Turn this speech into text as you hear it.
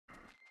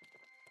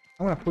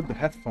I'm gonna put the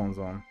headphones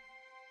on.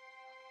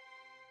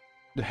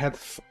 The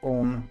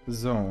headphone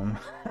zone.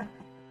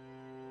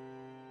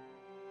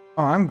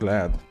 Oh, I'm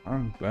glad.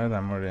 I'm glad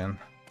I'm already in.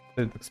 I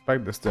didn't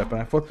expect this to happen.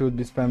 I thought we would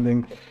be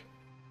spending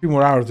a few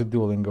more hours with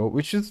Duolingo,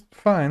 which is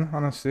fine,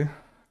 honestly.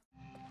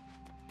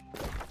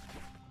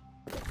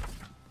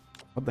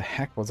 What the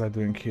heck was I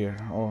doing here?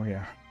 Oh,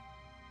 yeah.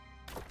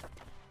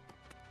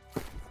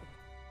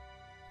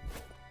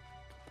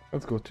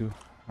 Let's go to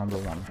number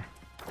 1.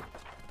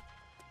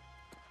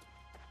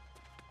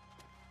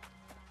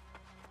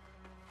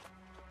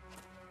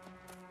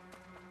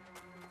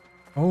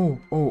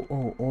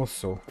 Oh,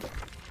 also.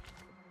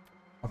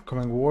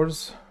 Upcoming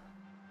wars.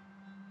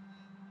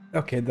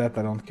 Okay, that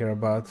I don't care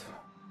about.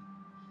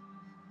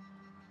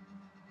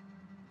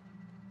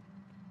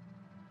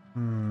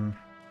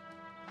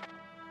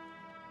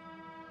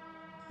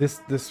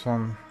 This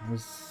one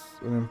is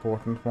an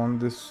important one.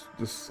 This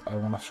I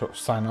wanna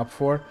sign up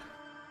for.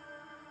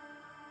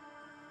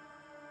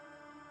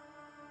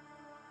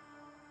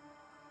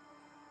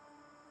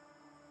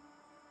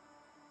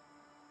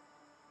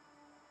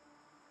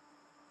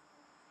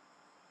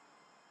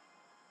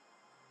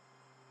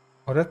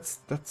 Oh,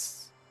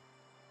 that's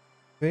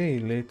way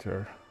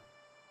later.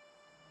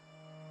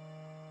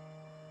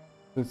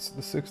 It's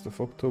the 6th of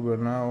October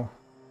now.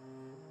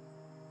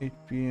 8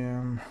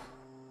 p.m.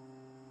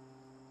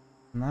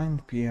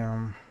 9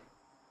 p.m.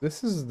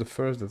 This is the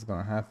first that's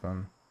gonna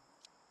happen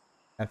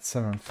at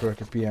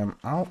 7:30 p.m.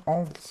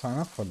 I'll sign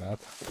up for that.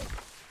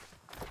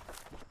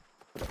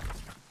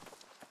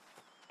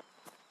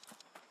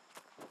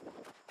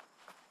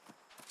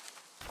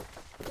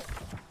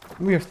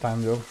 We have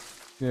time though.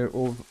 We have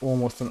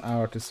almost an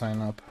hour to sign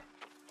up.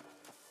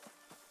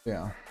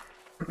 Yeah.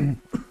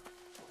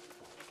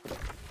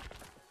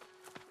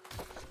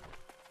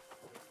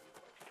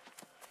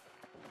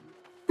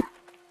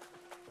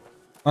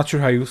 Not sure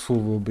how useful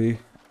it will be.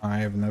 I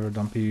have never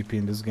done PvP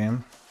in this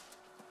game.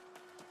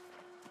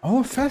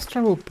 Oh, a fast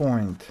travel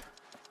point.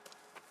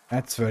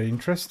 That's very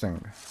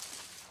interesting.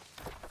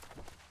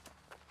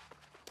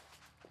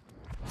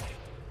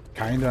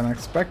 Kinda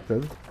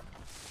unexpected.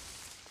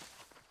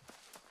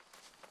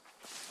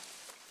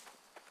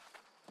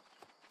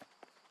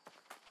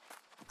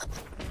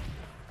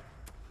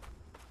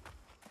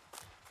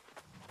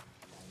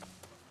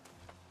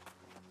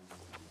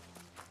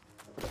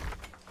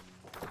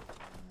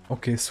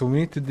 Okay, so we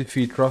need to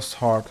defeat Rust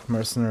Heart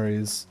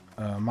mercenaries,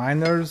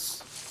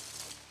 miners,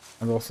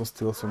 and also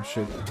steal some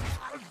shit.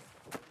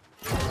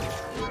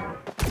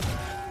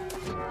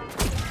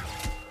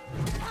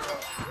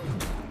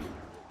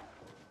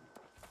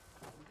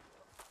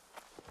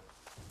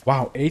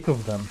 Wow, 8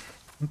 of them.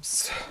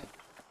 Oops.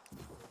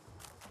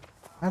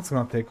 That's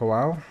gonna take a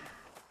while.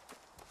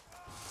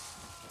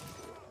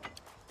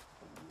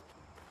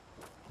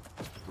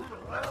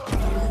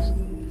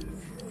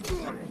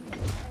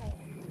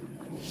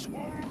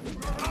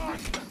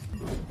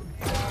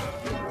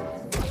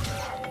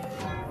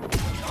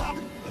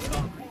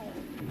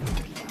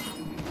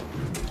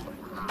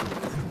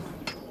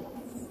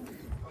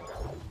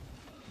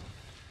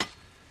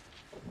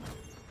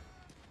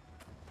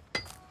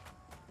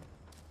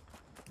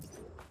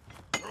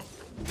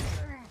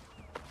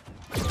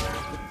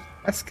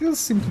 My skills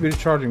seem to be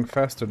recharging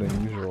faster than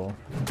usual.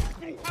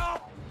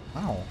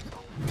 Ow.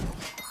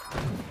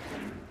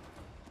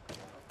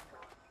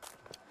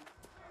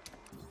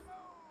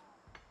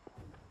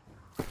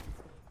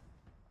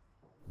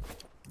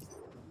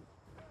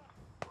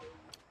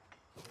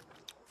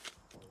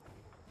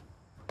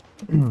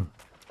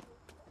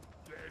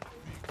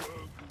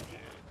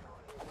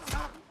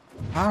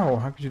 Ow,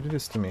 how could you do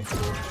this to me?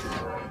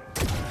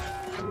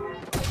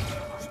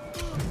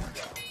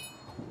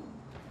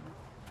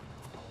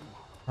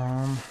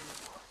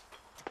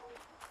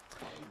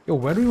 Yo,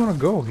 where do we want to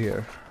go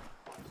here?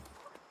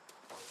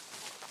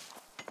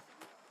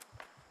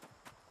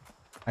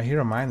 I hear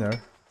a miner.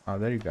 Oh,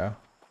 there you go.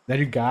 There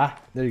you go.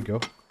 There you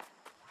go.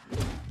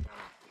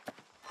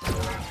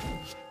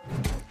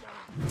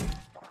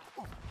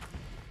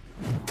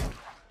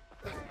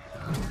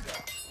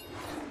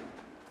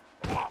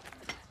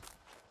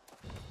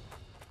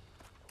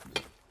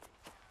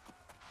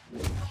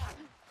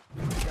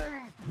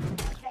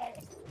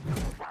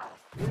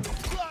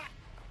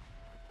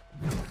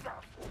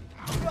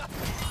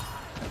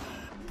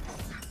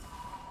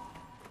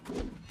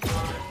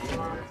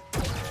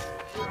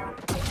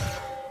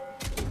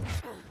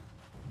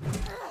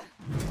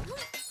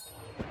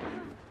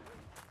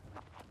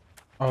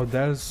 Oh,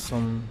 there's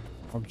some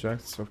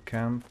objects of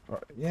camp.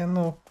 Yeah,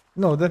 no.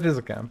 No, that is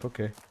a camp,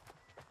 okay.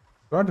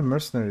 Where are the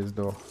mercenaries,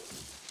 though?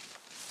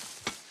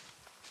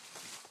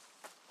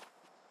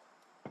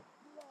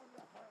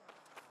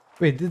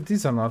 Wait,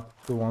 these are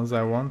not the ones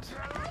I want.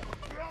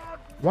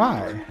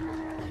 Why?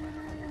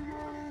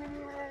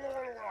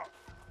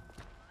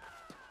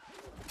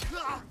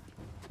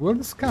 Will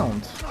this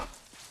count?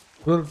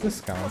 Will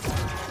this count?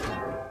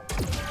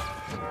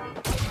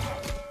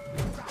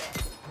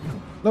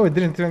 No, it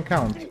didn't even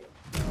count.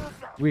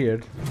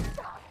 Weird.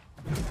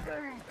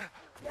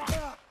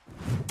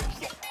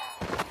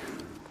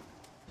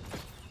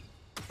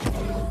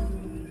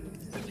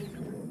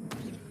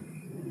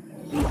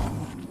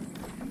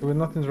 We're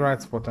not in the right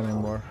spot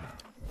anymore.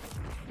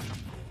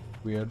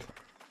 Weird.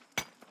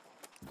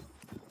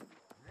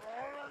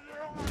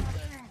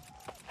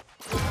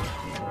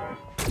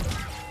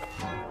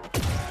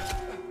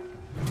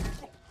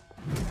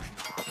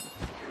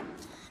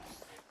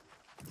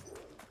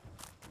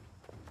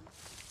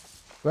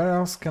 Where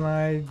else can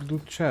I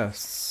do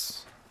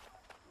chests?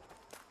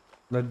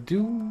 I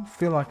do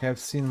feel like I've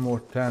seen more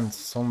tents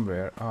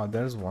somewhere. Ah,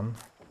 there's one.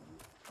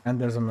 And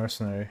there's a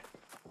mercenary.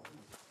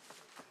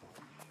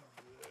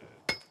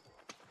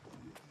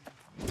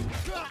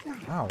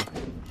 Ow.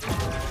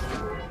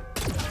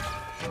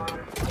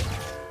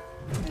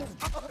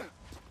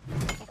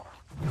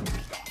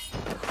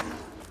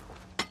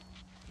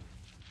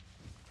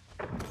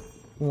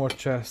 Two more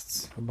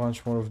chests, a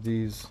bunch more of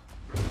these,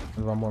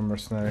 and one more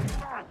mercenary.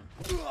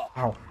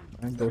 Ow,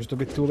 I dodged a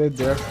bit too late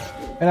there.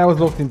 And I was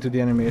locked into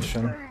the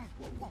animation.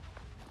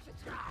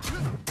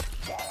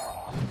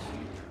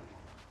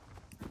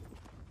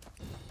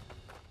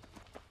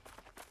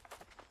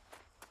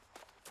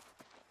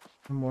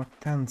 More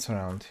tents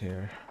around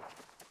here.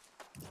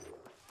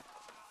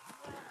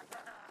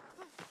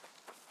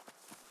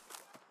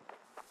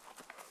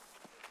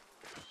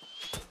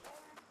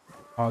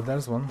 Oh,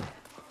 there's one.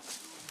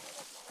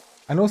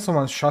 I know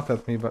someone shot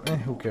at me, but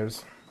who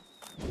cares?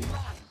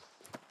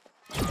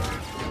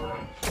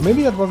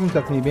 Maybe that wasn't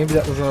at me, maybe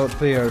that was a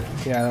player.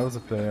 Yeah, that was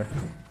a player.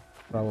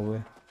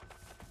 Probably.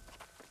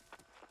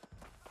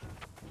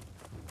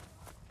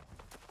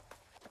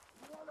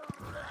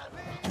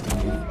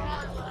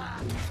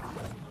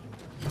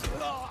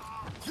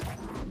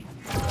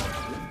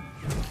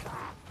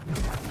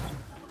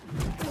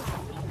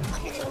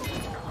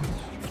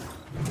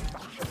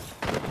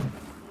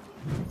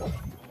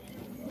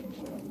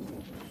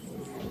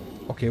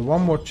 Okay,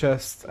 one more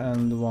chest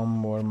and one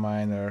more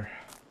miner.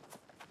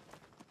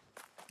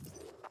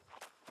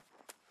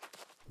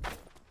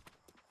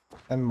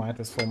 And might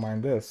as well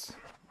mine this.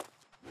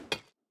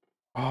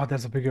 Oh,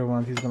 there's a bigger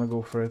one. He's gonna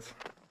go for it.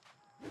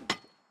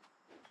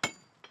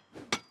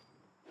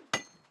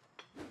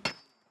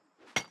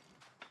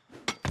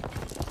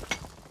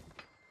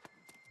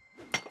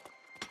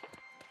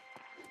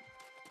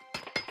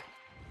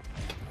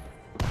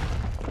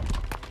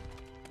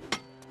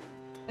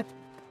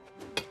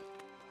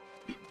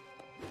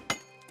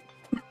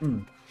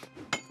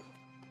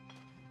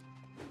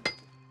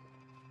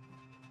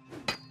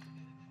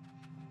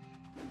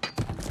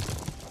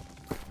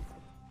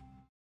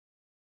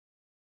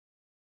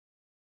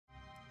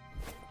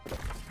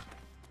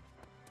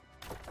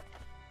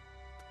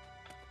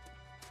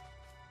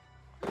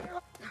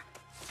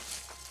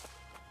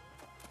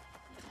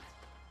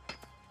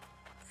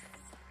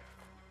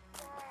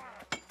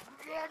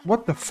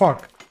 What the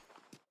fuck?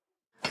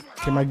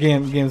 Okay, my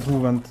game's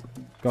movement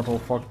got all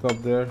fucked up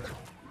there.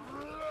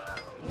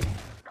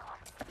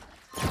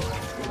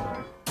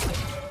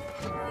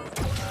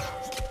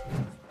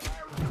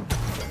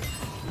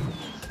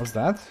 What's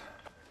that?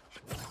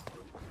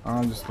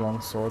 Ah, just long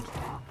sword.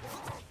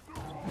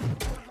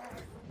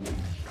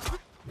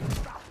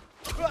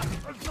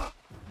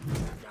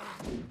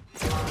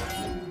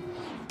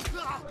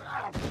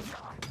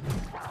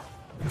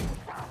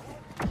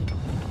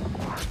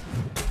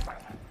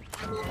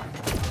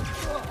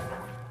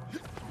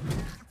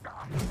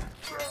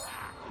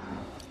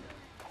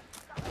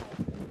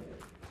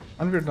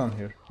 And we're done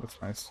here. That's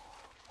nice.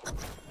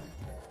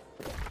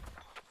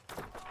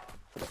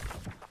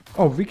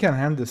 Oh, we can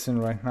hand this in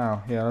right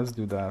now. Yeah, let's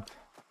do that.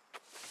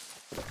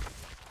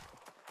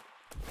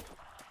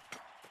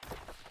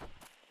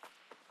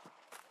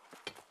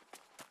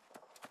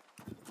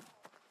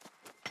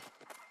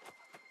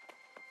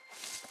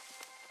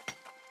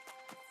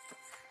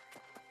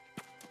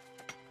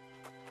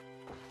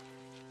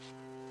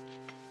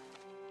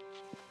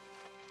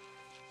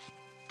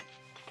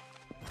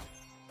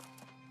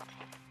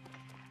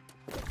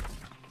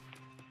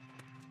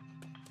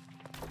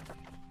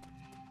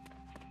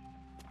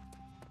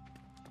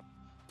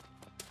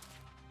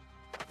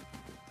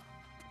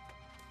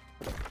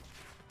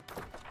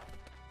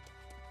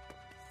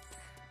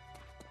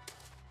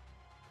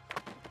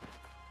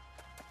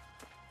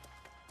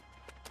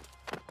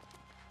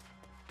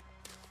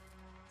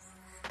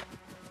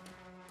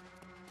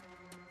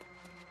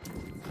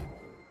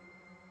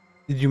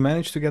 Did you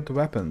manage to get the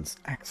weapons?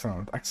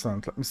 Excellent,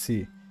 excellent. Let me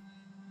see.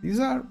 These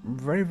are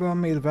very well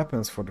made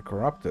weapons for the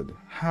corrupted.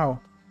 How?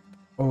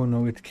 Oh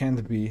no, it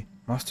can't be.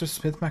 Master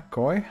Smith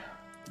McCoy?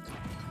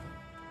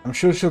 I'm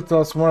sure she'll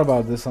tell us more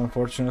about this,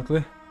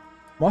 unfortunately.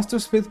 Master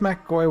Smith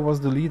McCoy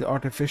was the lead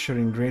artificer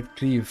in Great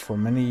Cleave for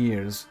many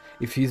years.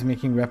 If he's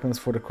making weapons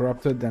for the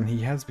corrupted, then he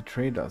has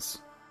betrayed us.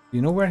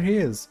 You know where he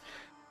is?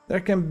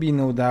 There can be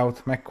no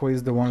doubt. McCoy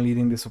is the one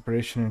leading this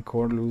operation in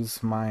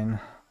Corlu's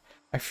mine.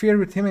 I fear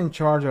with him in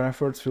charge, our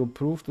efforts will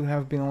prove to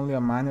have been only a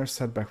minor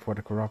setback for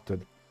the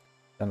corrupted.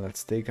 Then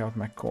let's take out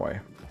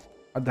McCoy.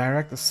 A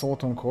direct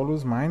assault on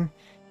Corlu's mine?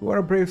 You are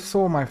a brave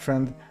soul, my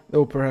friend,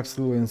 though perhaps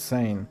a little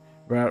insane.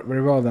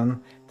 Very well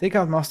then. Take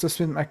out Master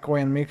Smith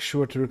McCoy and make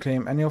sure to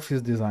reclaim any of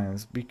his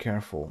designs. Be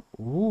careful.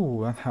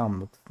 Ooh, that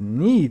helmet.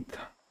 Neat!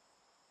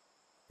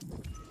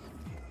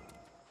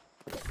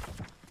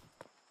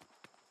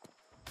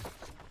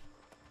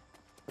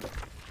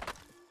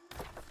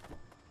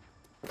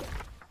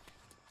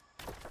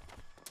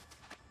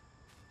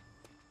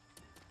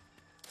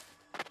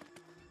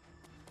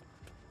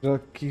 I'll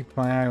keep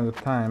my eye on the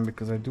time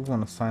because I do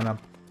want to sign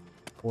up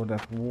for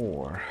that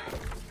war.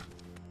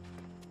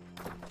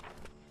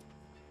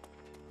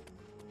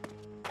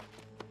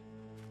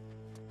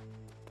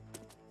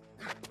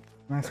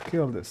 Let's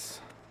kill this.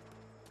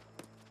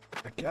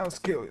 I can't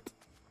kill it.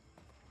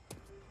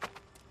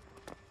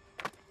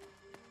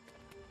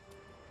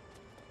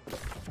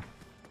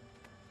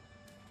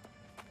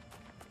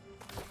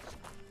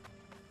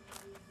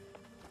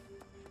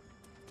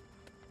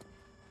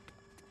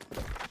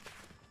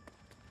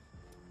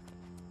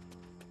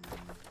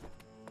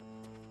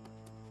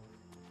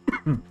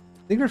 I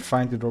think we're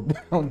fine to drop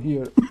down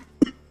here.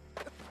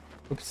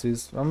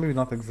 Oopsies. Well, maybe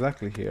not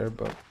exactly here,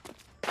 but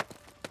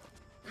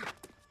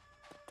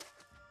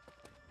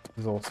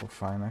it's also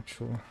fine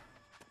actually.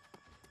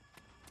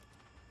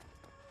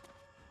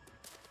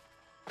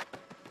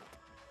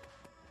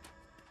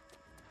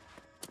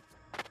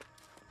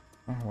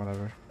 Oh,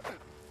 whatever.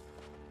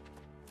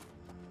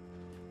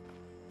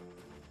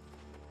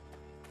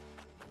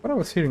 But I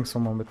was hearing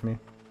someone with me.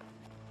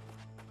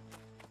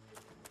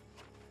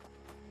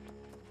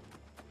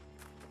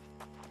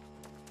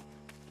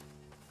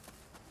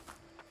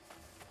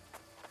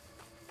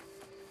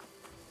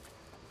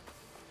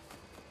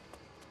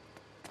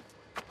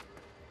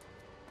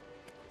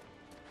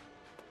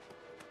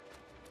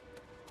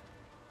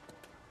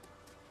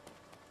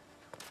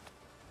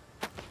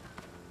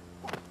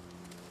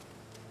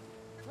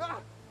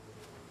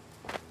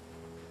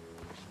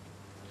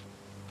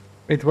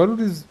 Wait, why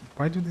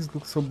do these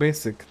look so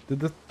basic? Did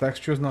the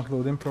textures not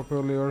load in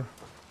properly or?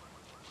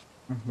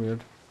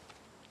 Weird.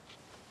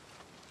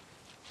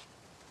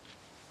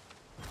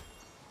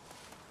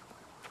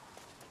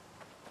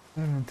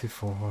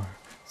 $74,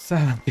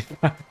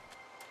 $75.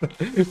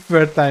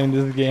 Third time in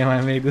this game I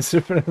made this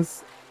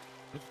reference.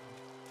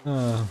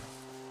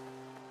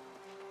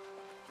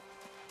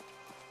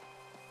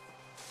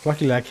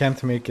 Luckily I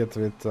can't make it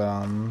with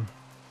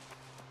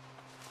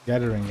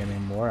gathering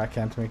anymore. I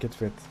can't make it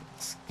with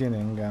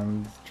skinning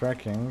and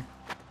tracking.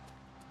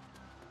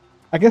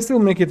 I can still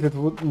make it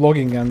with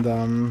logging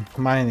and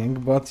mining,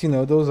 but you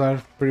know, those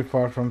are pretty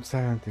far from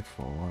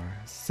 74,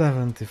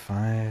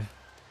 75.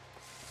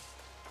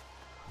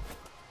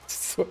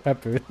 So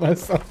happy with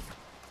myself.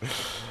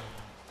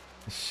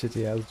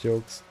 Shitty ass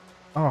jokes.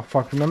 Oh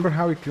fuck, remember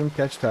how we couldn't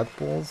catch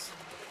tadpoles?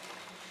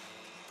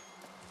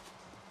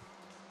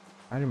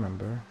 I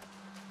remember.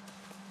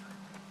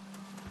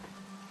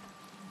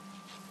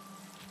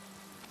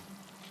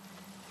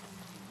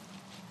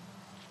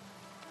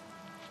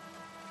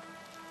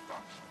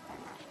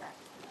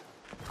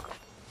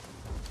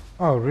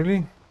 Oh,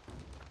 really?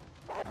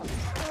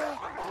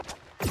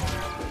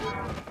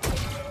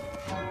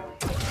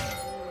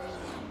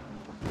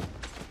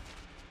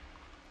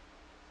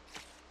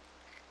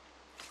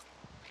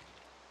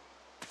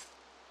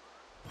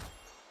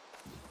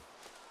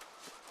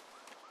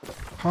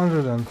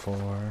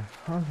 $104,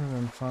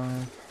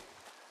 $105.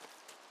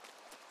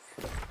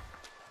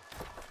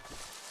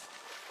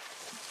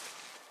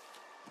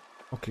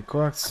 Okay,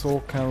 collect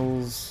soul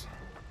candles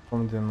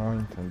from the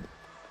anointed.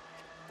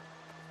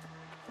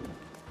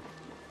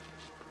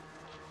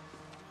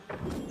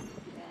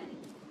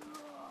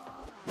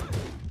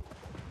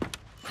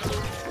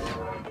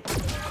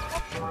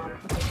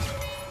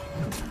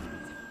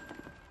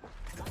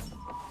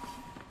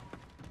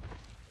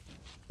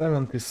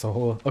 $70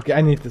 soul. Okay,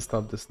 I need to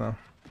stop this now.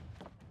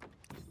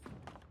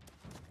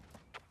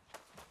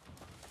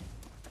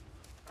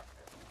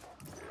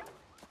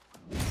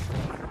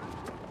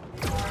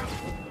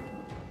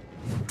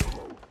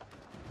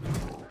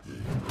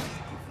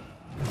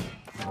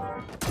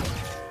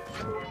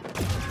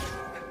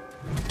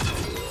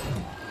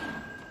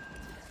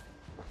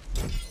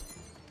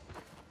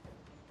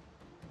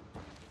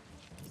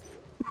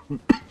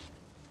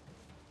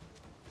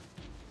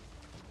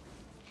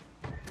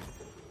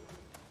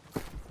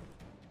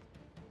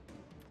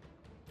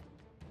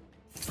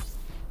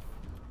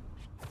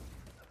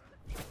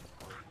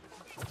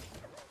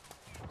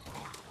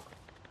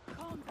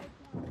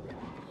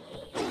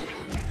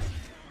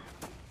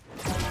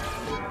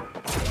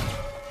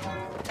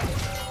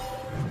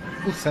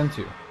 Who sent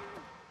you?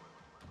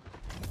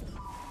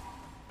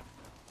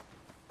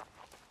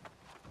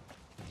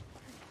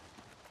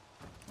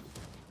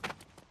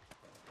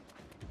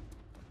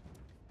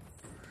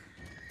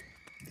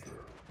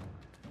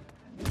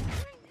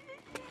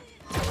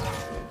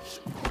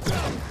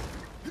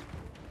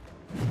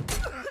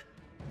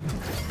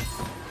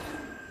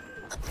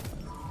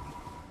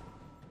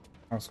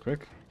 That was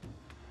quick.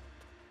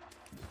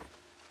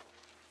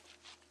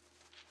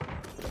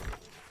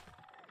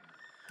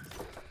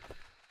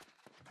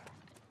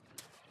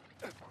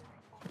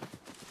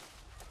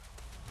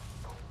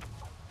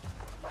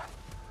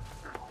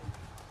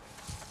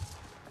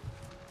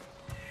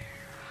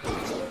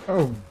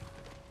 Oh,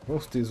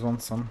 both these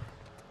want some.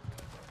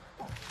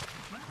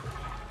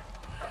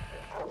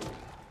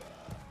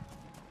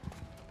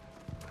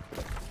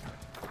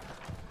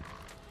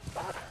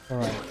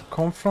 Alright,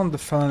 confront the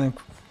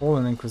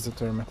fallen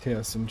Inquisitor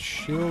Matthias in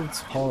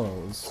Shields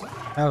Hollows.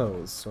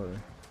 Hallows, sorry.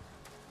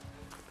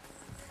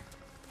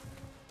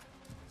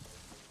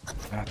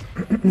 That.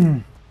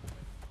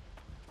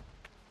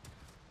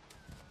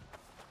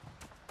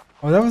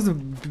 Oh, that was a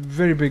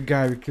very big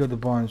guy we killed a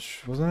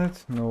bunch, wasn't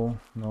it? No,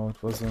 no,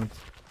 it wasn't.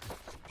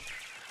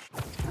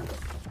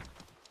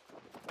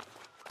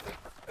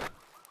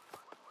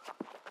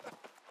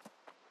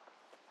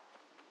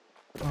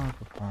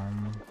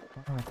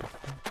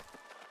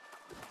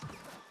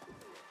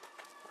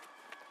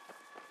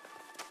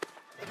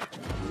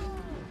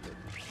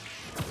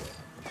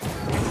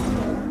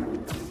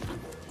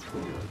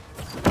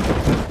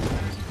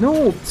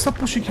 No! Stop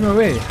pushing him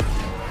away!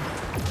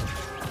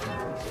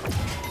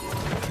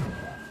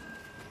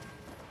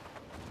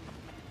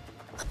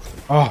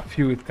 Oh,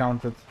 phew, it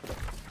counted.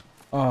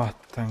 Oh,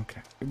 thank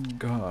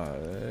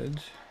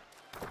God.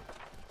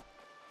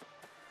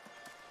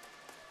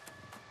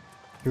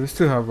 We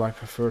still have like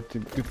a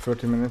good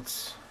 30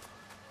 minutes.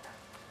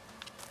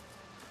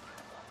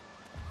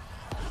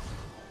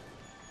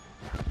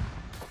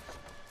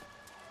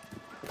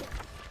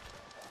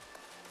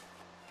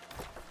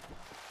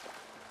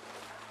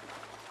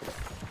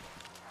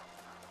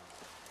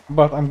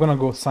 But I'm gonna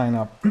go sign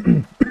up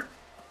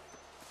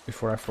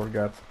before I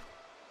forget.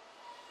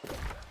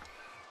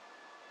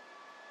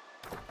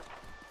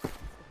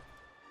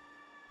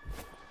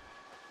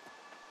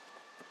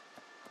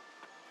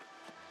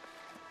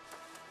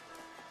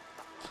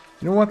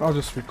 You know what? I'll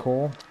just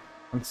recall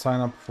and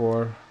sign up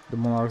for the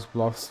Monarch's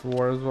Bluffs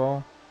War as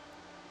well.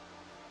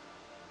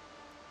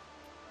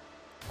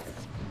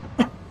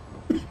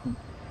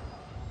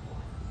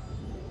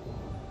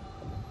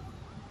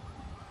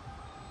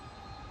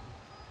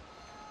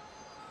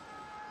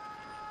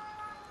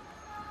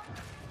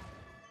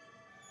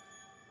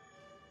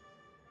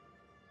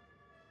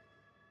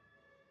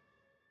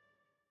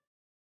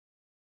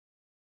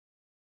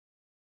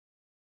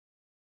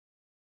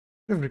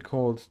 I've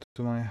recalled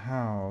to my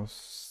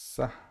house.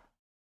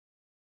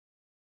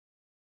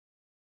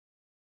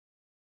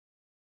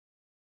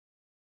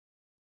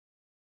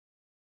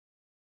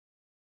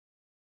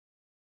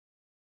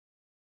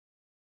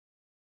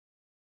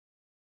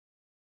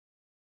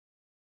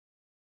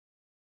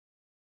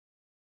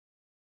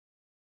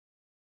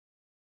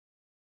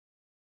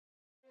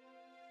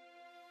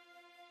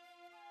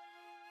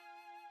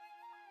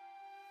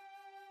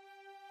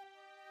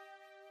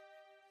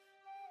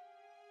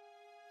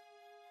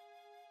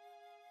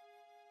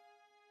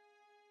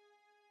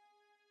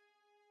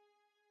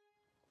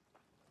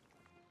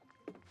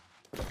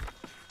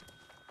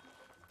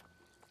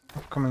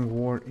 Upcoming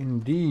war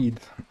indeed.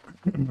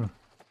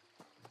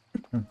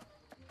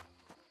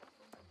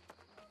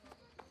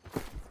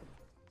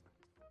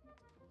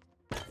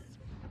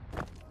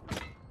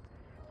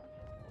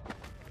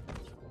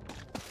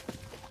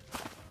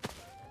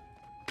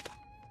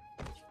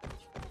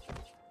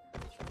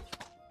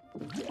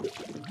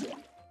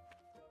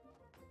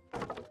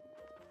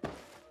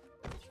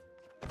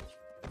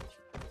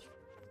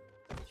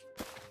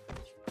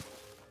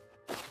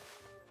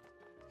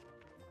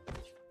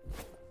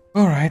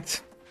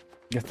 Alright.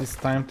 Guess it's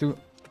time to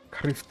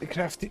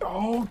crafty.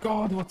 Oh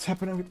God, what's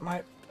happening with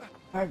my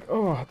leg?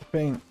 Oh, the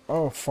pain.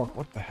 Oh fuck,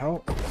 what the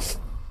hell?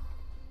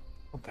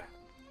 What the?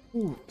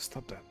 Ooh,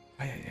 stop that.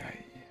 Ay, ay,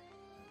 ay.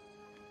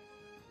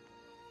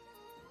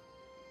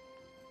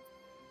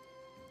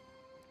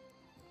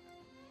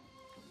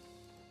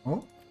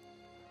 Oh.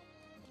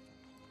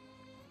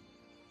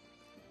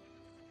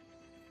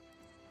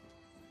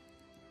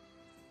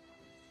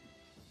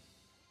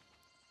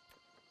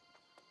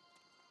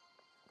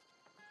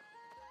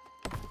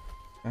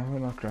 We're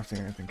not crafting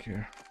anything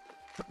here.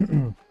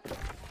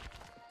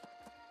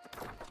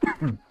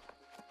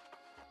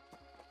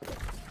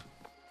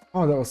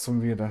 Oh, that was some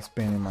weird ass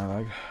pain in my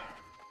leg.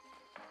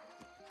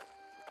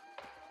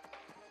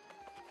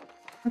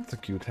 That's a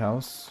cute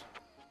house.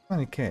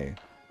 20k.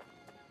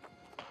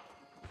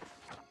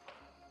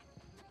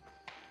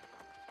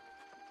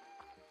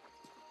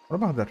 What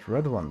about that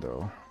red one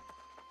though?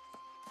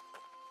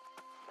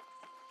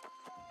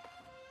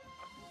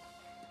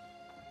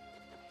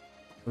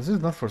 This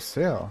is not for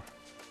sale.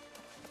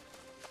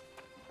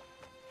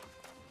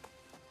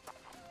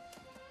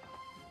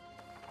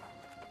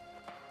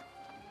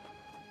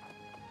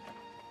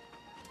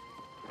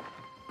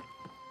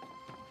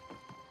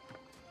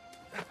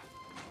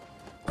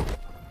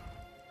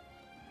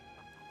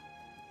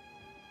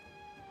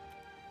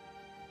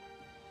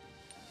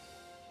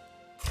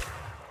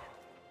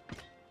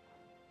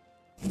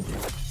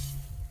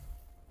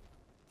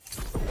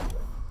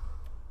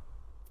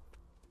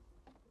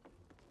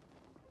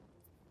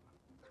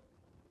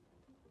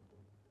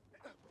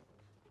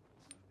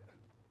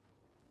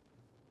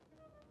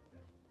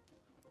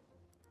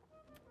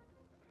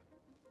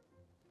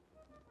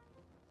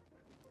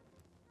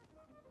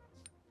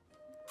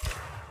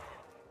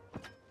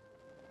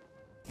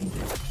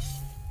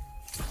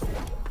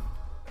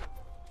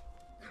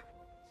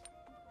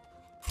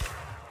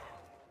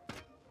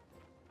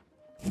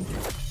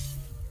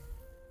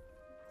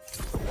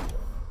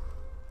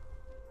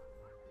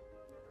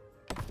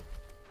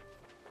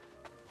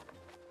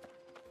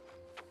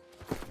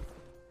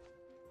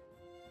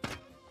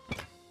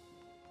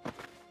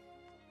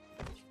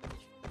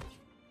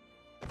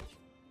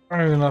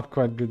 Probably not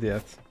quite good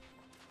yet.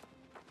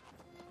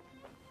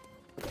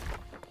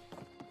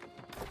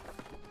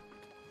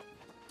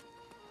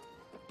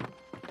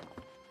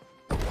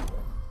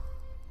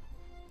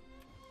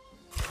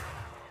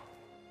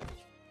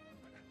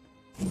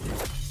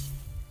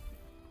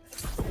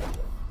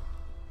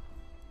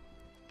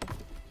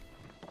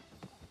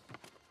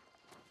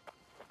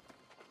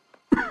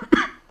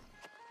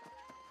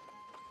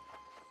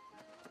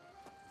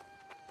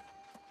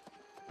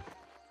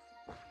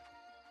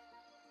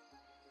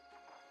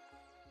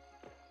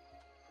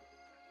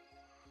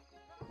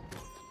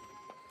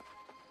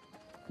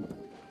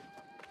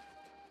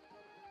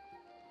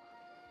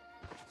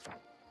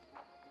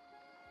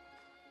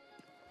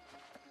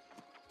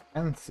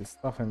 Fancy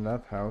stuff in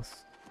that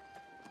house.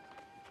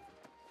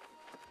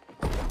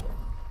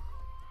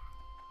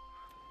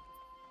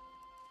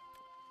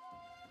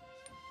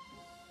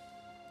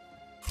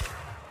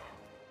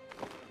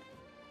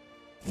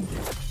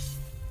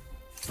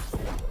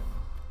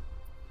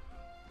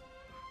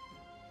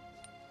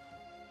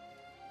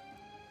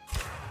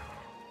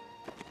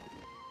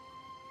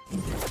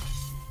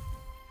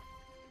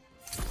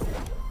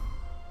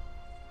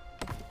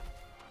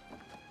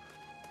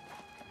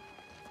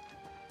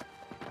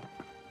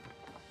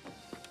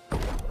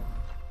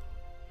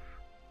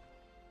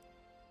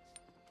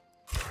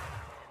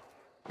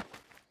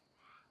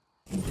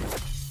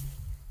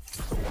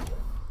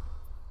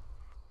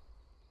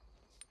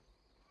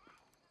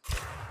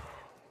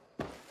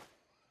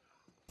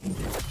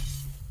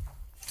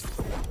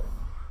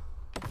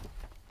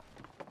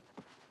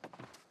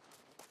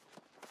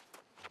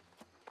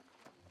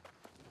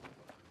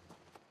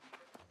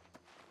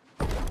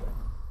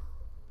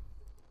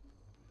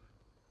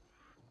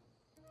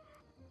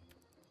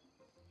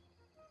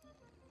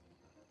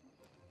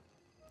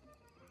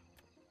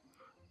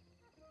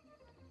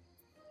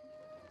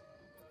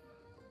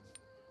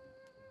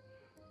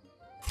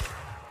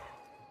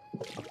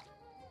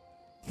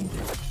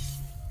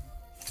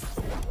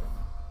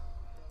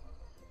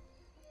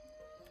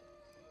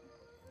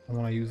 I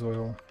want to use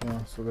oil.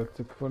 Yeah, so that's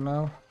it for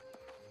now.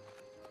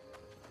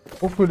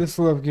 Hopefully this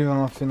will have given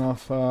us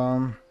enough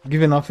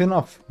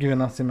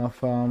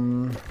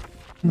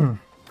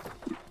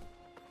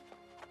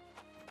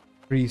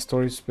free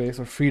storage space,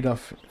 or freed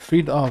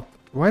up.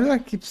 Why do I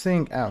keep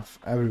saying F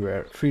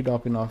everywhere? Freed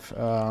up enough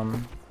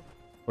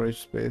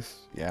storage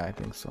space. Yeah, I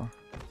think so.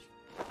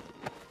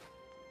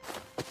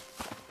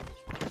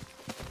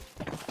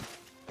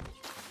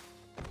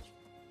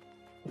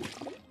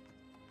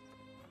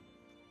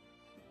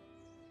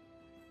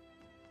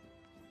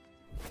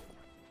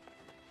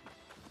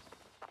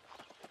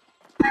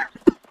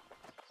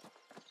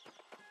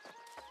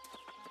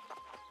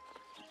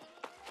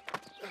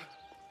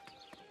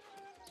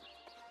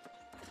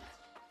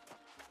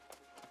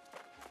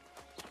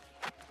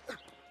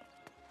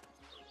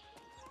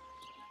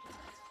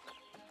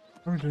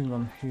 What are we doing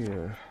on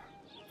here?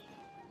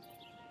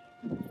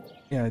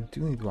 Yeah, I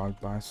do need wild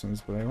bisons,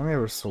 but I only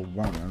ever saw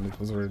one and it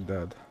was already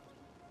dead.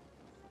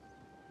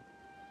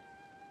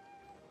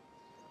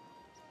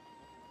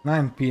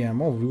 9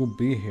 PM. Oh, we will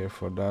be here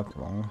for that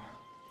long.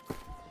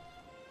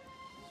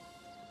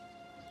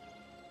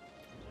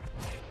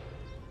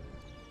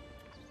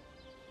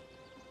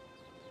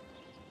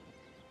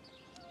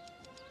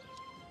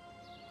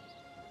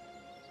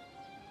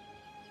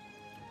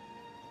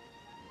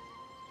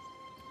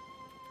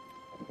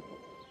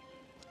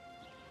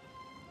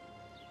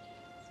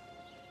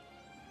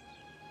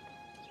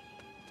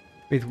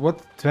 Wait,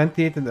 what?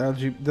 28 and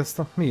LG? That's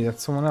not me,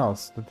 that's someone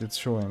else that it's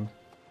showing.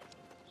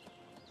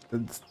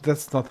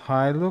 That's not how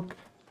I look.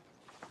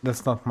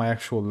 That's not my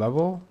actual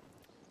level.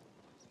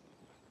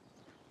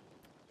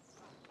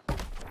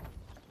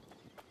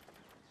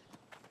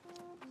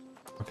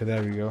 Okay,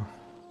 there we go.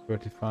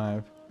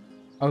 35.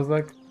 I was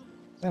like,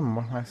 I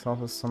mark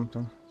myself as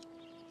something.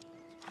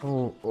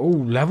 Oh,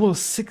 level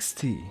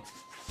 60.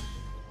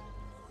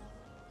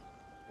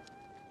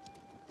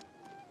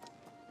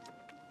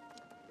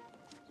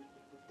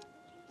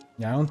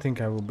 Yeah, I don't think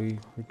I will be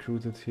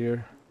recruited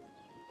here.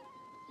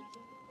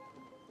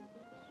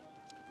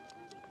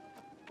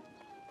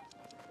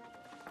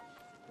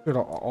 Good,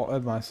 I'll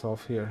add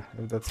myself here,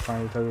 if that's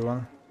fine with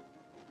everyone.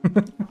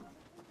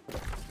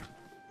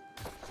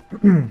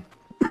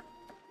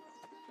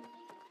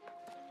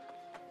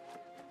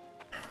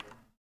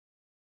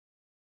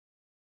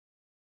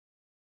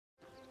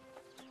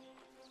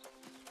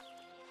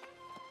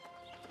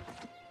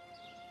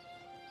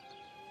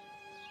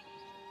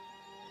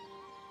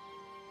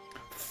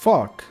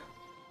 Fuck!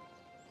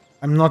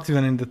 I'm not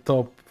even in the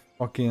top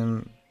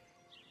fucking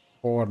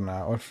 4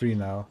 now, or 3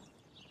 now.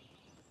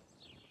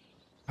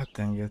 God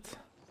dang it.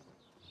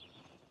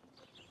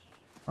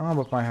 Oh,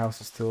 but my house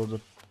is still the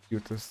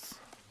cutest,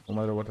 no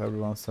matter what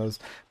everyone says.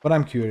 But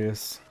I'm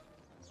curious.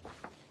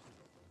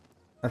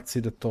 Let's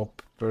see the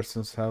top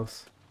person's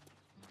house.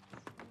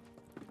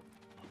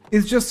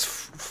 It's just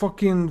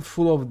fucking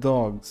full of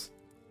dogs.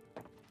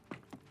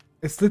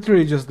 It's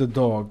literally just the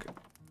dog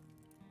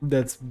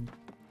that's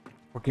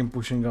fucking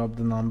pushing up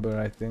the number,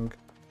 I think.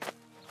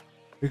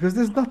 Because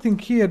there's nothing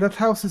here. That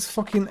house is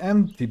fucking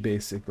empty,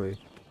 basically.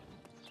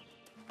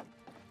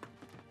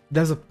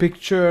 There's a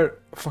picture,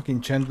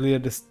 fucking chandelier,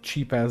 this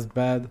cheap ass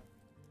bed.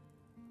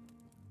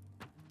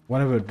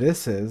 Whatever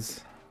this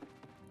is.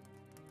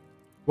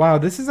 Wow,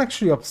 this is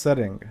actually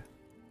upsetting.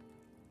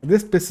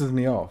 This pisses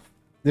me off.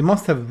 They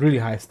must have really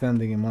high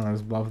standing in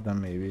Monarch's Bluff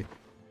then, maybe.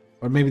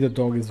 Or maybe the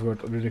dog is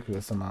worth a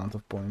ridiculous amount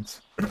of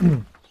points.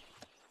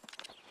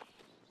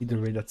 Either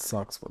way, that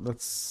sucks, but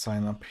let's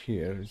sign up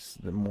here. It's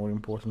the more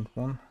important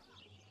one.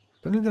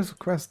 Apparently there's a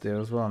quest there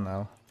as well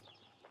now.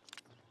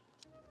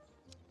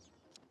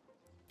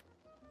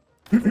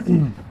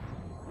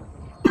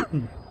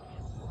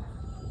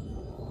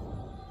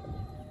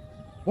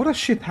 What a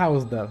shit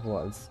house that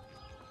was.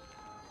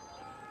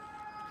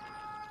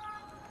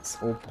 It's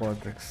all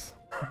politics.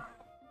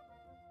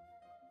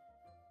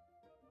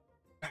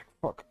 Back,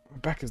 fuck.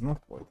 Back is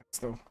not politics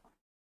though.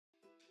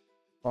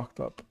 Fucked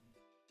up.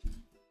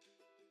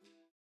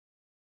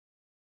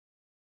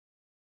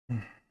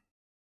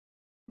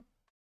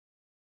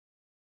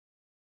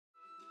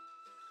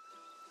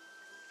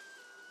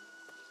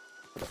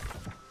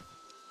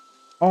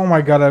 Oh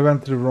my god, I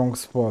went to the wrong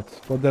spot.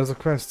 But there's a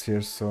quest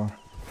here, so...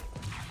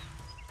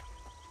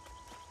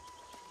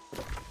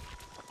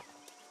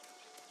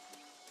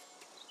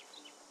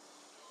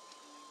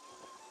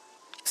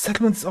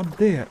 Settlement's up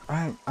there.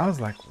 I was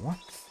like, what?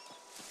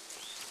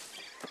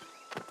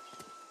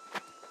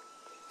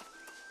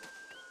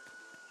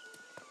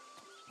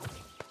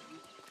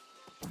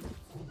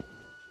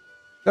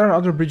 There are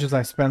other bridges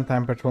I spent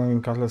time patrolling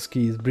in Cutlass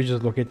Keys,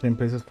 bridges located in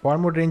places far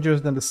more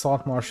dangerous than the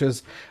salt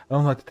marshes. I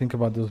don't like to think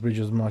about those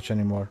bridges much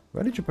anymore.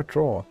 Where did you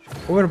patrol?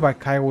 Over by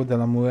Cayo de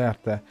la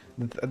Muerte,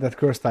 that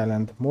cursed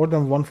island. More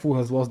than one fool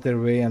has lost their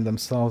way and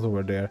themselves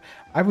over there.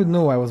 I would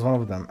know I was one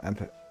of them,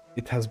 and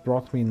it has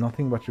brought me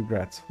nothing but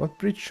regrets. What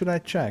bridge should I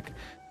check?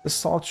 The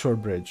Salt Shore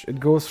Bridge. It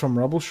goes from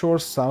Rubble Shore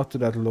south to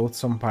that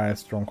loathsome pirate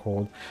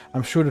stronghold.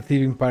 I'm sure the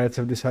thieving pirates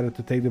have decided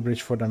to take the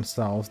bridge for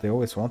themselves. They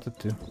always wanted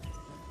to.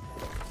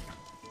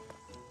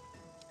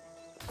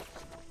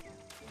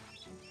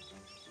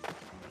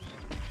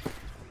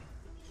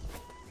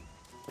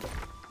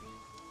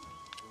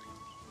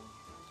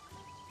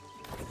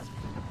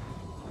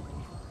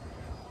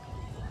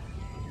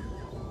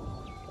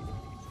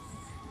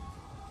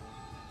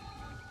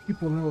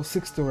 People level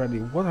 60 already.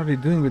 What are they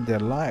doing with their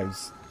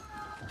lives?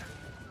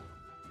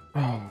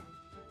 Oh.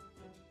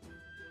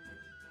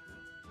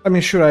 I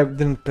mean, sure, I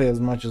didn't play as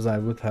much as I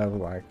would have,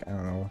 like, I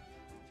don't know,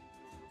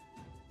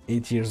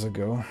 8 years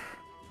ago.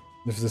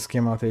 If this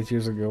came out 8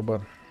 years ago,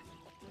 but...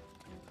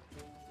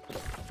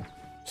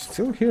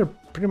 Still here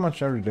pretty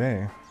much every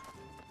day.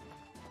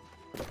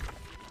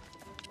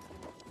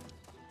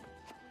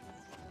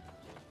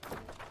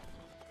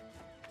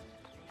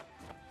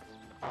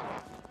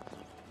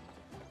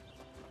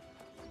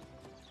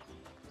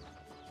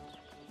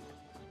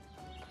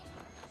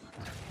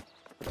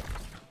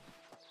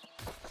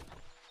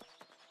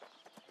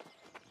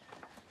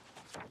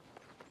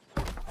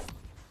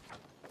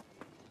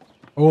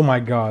 Oh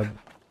my god.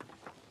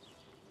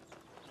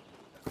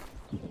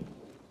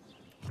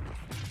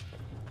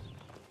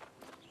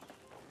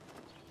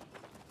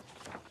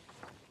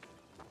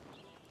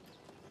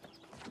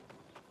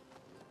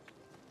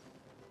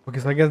 Okay,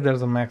 so I guess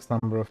there's a max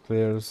number of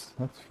players.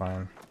 That's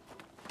fine.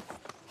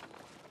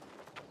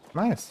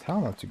 Nice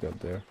helmet you got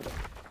there.